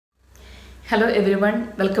Hello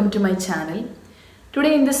everyone, welcome to my channel.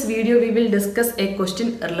 Today in this video we will discuss a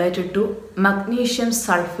question related to magnesium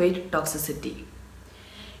sulfate toxicity.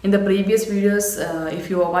 In the previous videos, if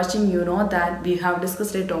you are watching, you know that we have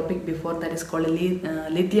discussed a topic before that is called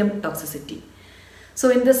lithium toxicity. So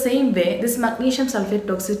in the same way, this magnesium sulfate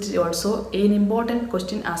toxicity is also an important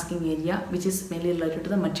question asking area which is mainly related to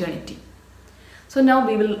the maternity. So now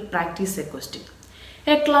we will practice a question.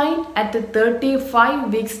 A client at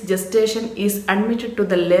 35 weeks gestation is admitted to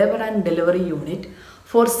the labor and delivery unit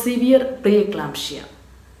for severe preeclampsia.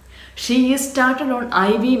 She is started on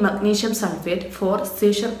IV magnesium sulfate for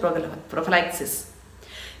seizure prophylaxis.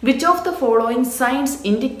 Which of the following signs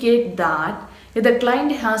indicate that the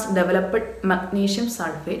client has developed magnesium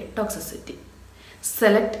sulfate toxicity?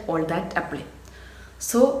 Select all that apply.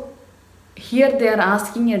 So here they are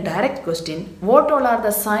asking a direct question. What all are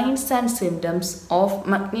the signs and symptoms of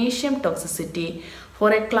magnesium toxicity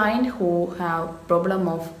for a client who have problem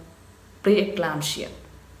of preeclampsia,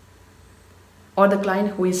 or the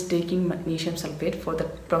client who is taking magnesium sulfate for the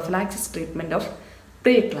prophylaxis treatment of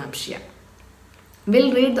preeclampsia?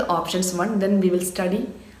 We'll read the options one, then we will study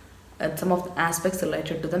some of the aspects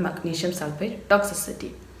related to the magnesium sulfate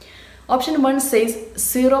toxicity. Option 1 says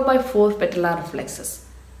 0/4 patellar reflexes,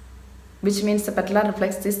 which means the patellar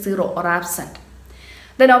reflex is 0 or absent.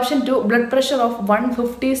 Then option 2, blood pressure of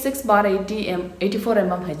 156/84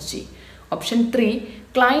 mmHg. Option 3,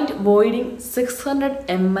 client voiding 600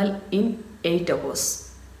 ml in 8 hours.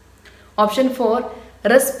 Option 4,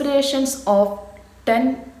 respirations of 10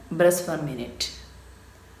 breaths per minute.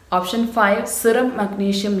 Option 5, serum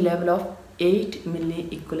magnesium level of 8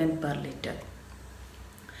 milliequivalent per liter.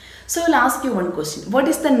 So I will ask you one question. What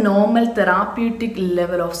is the normal therapeutic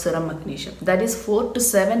level of serum magnesium? That is 4 to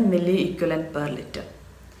 7 milliequivalent per liter.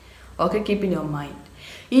 Okay, keep in your mind.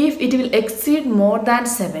 If it will exceed more than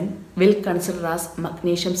 7, we'll consider as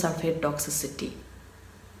magnesium sulfate toxicity.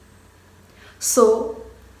 So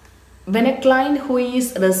when a client who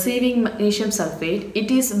is receiving magnesium sulfate, it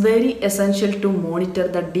is very essential to monitor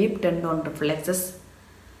the deep tendon reflexes.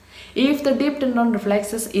 If the deep tendon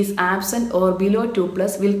reflexes is absent or below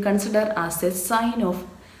 2+, we'll consider as a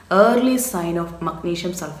early sign of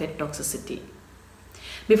magnesium sulfate toxicity.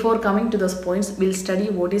 Before coming to those points, we'll study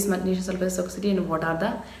what is magnesium sulfate toxicity and what are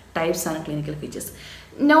the types and clinical features.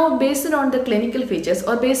 Now, based on the clinical features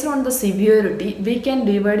or based on the severity, we can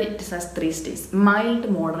divide it as 3 stages: mild,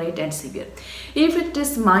 moderate and severe. If it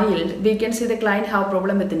is mild, we can see the client have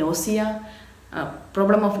problem with nausea,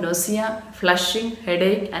 flushing,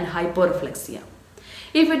 headache and hyporeflexia.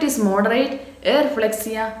 If it is moderate,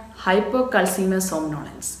 areflexia, hypocalcemia,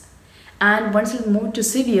 somnolence. And once it moves to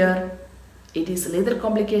severe, it is lethal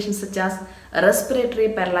complications such as respiratory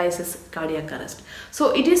paralysis, cardiac arrest. So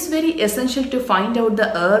it is very essential to find out the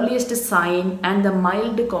earliest sign and the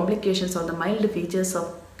mild complications or the mild features of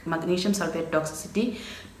magnesium sulfate toxicity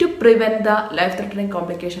to prevent the life-threatening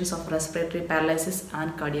complications of respiratory paralysis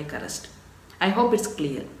and cardiac arrest. I hope it's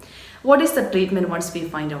clear. What is the treatment once we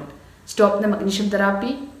find out? Stop the magnesium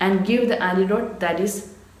therapy and give the antidote, that is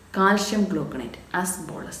calcium gluconate as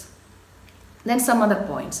bolus. Then some other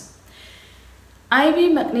points.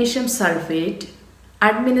 IV magnesium sulfate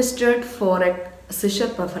administered for a seizure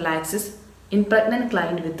prophylaxis in pregnant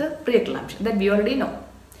client with a preeclampsia, that we already know.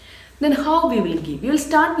 Then how we will give? We will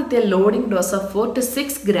start with a loading dose of 4 to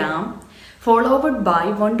 6 gram followed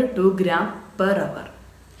by 1 to 2 gram per hour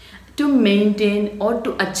to maintain or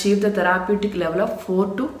to achieve the therapeutic level of 4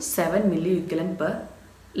 to 7 milliequivalent per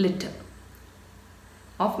liter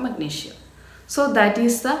of magnesium. So that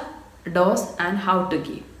is the dose and how to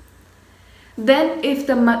give. Then if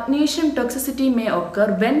the magnesium toxicity may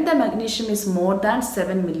occur when the magnesium is more than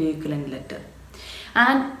 7 milliequivalent liter,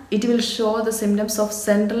 and it will show the symptoms of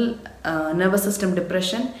central nervous system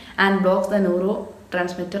depression and blocks the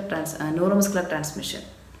neuromuscular transmission.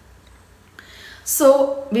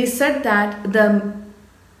 So we said that the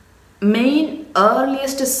main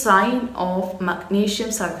earliest sign of magnesium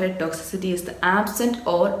sulfate toxicity is the absent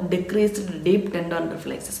or decreased deep tendon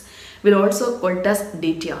reflexes. We'll also call it as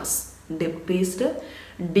DTRs, decreased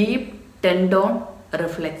deep tendon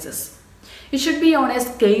reflexes. It should be on a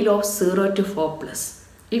scale of 0 to 4+.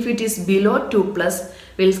 If it is below 2+,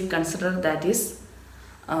 we'll consider that is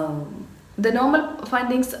the normal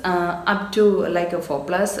findings up to like a 4+,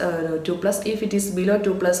 2+. If it is below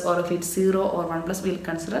 2+, or if it's 0 or 1+, we'll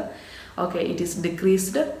consider okay, it is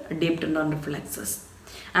decreased deep tendon reflexes,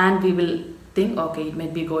 and we will think okay, it may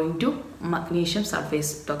be going to magnesium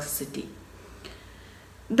sulfate toxicity.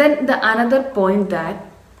 Then the another point that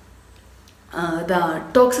the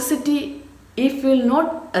toxicity If we will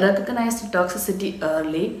not recognize the toxicity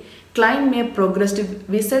early, client may progress to,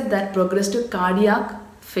 we said that progress to cardiac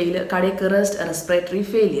failure, cardiac arrest, respiratory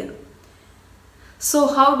failure. So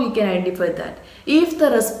how we can identify that? If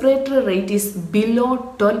the respiratory rate is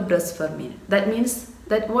below 12 breaths per minute, that means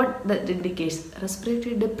that what that indicates?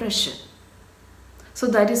 Respiratory depression. So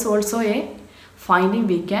that is also a finding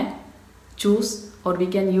we can choose or we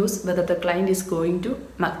can use whether the client is going to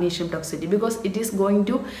magnesium toxicity, because it is going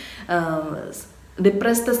to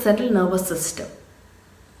depress the central nervous system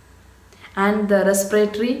and the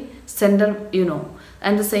respiratory center,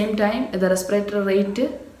 and the same time the respiratory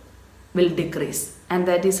rate will decrease, and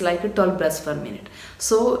that is like 12 breaths per minute.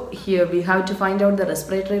 So here we have to find out the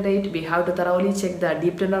respiratory rate, we have to thoroughly check the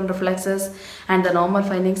deep tendon reflexes, and the normal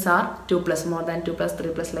findings are 2+, more than 2+,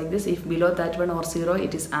 3+, like this. If below that one or 0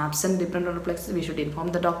 it is absent deep tendon reflexes, we should inform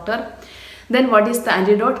the doctor. Then what is the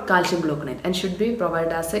antidote? Calcium gluconate, and should be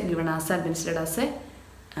provided as a, given as a, administered as a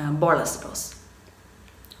bolus dose.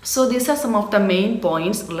 So these are some of the main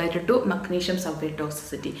points related to magnesium sulfate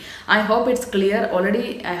toxicity. I hope it's clear.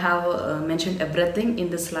 Already I have mentioned everything in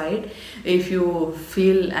the slide. If you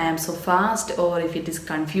feel I am so fast or if it is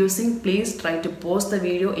confusing, please try to pause the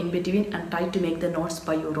video in between and try to make the notes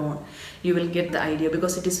by your own. You will get the idea,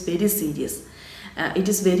 because it is very serious. It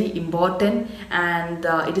is very important, and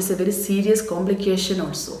it is a very serious complication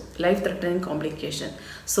also, life-threatening complication.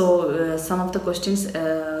 So some of the questions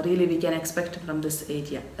really we can expect from this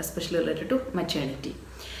area, especially related to maternity.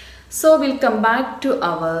 So we'll come back to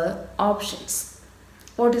our options.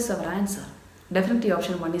 What is our answer? Definitely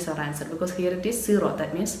option 1 is our answer, because here it is 0,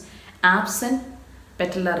 that means absent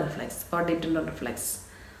patellar reflex or deep tendon reflex.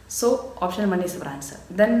 So option 1 is our answer.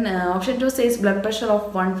 Then option 2 says blood pressure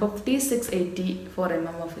of 150/680 for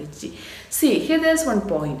mm of Hg. See, here there is one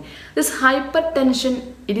point. This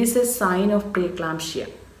hypertension, it is a sign of preeclampsia,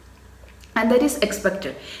 and that is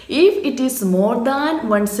expected. If it is more than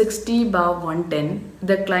 160/110,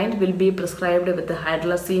 the client will be prescribed with the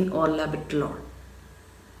hydralazine or labetalol.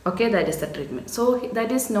 Okay, that is the treatment. So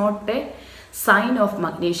that is not a sign of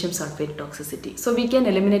magnesium sulfate toxicity. So we can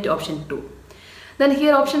eliminate option 2. Then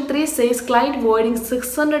here option 3 says client voiding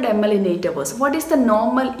 600 ml in 8 hours. What is the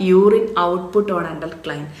normal urine output on adult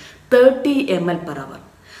client? 30 ml per hour.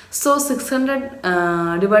 So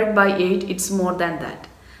 600 divided by 8, it's more than that.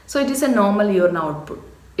 So it is a normal urine output.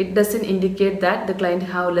 It doesn't indicate that the client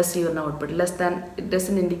have less urine output. It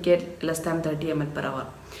doesn't indicate less than 30 ml per hour.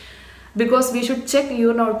 Because we should check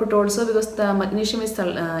urine output also, because the magnesium is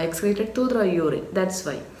excreted through the urine. That's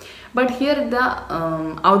why. But here the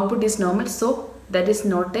output is normal, so that is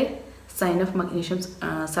not a sign of magnesium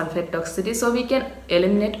sulfate toxicity. So we can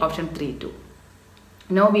eliminate option 3 too.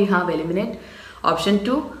 Now we have eliminated option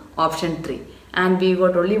 2, option 3, and we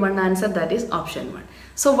got only one answer, that is option 1.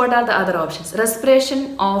 So what are the other options?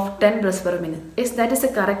 Respiration of 10 breaths per minute. That is a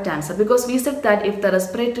correct answer, because we said that if the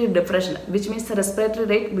respiratory depression, which means the respiratory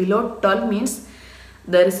rate below 12, means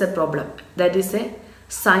there is a problem. That is a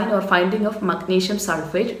sign or finding of magnesium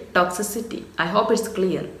sulfate toxicity. I hope it's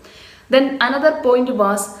clear. Then another point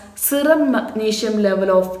was serum magnesium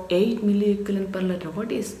level of 8 milliequivalent per liter.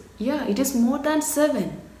 What is? Yeah, it is more than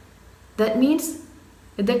 7. That means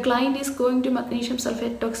the client is going to magnesium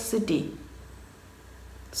sulfate toxicity.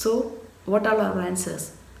 So what are our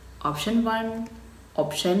answers? Option 1,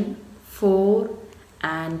 option 4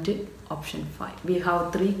 and option 5. We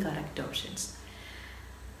have 3 correct options.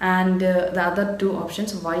 And the other 2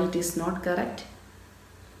 options, why it is not correct,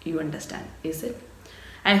 you understand, is it?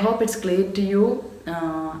 I hope it's clear to you.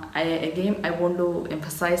 I want to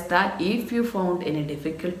emphasize that if you found any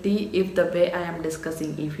difficulty, if the way I am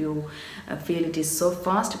discussing, if you feel it is so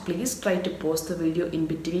fast, please try to pause the video in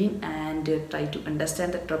between and try to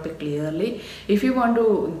understand the topic clearly. If you want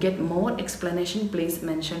to get more explanation, please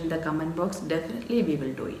mention in the comment box. Definitely we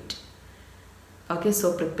will do it. Okay,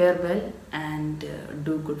 so prepare well and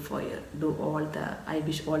do good for your, I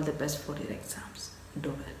wish all the best for your exams. Do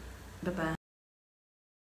well. Bye-bye.